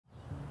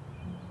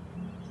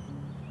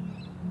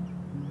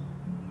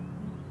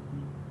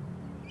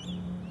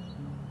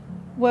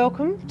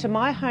Welcome to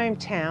my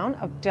hometown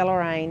of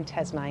Deloraine,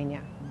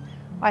 Tasmania.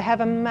 I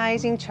have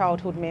amazing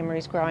childhood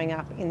memories growing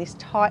up in this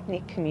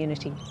tight-knit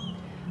community.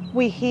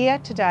 We here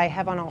today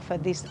have on offer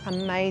this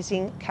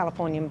amazing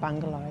Californian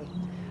bungalow.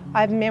 I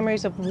have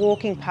memories of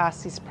walking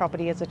past this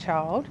property as a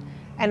child,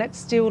 and it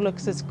still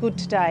looks as good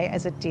today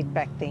as it did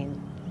back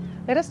then.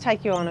 Let us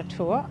take you on a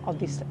tour of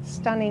this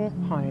stunning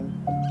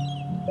home.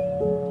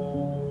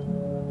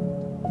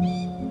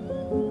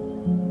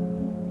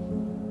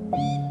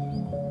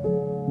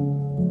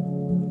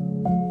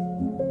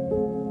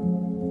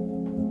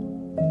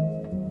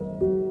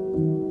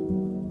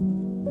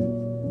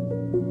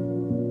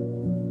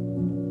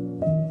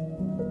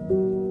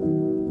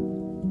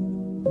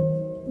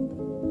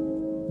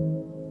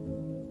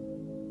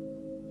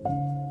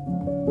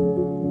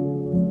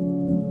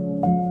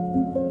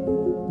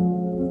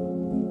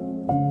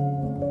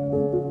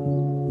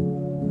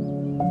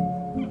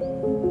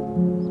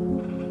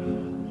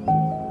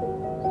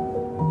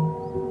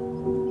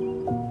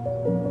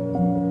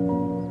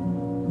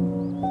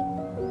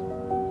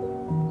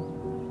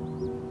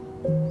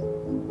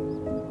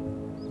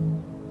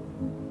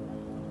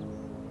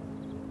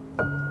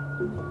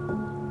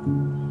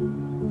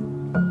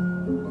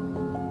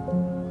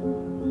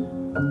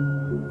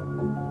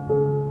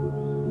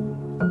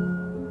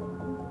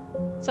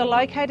 So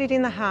located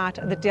in the heart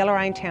of the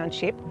Deloraine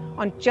township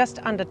on just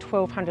under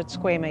 1,200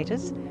 square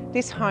metres,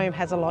 this home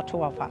has a lot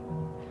to offer.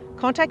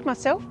 Contact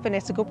myself,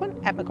 Vanessa Goodwin,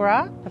 at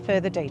McGrath for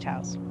further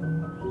details.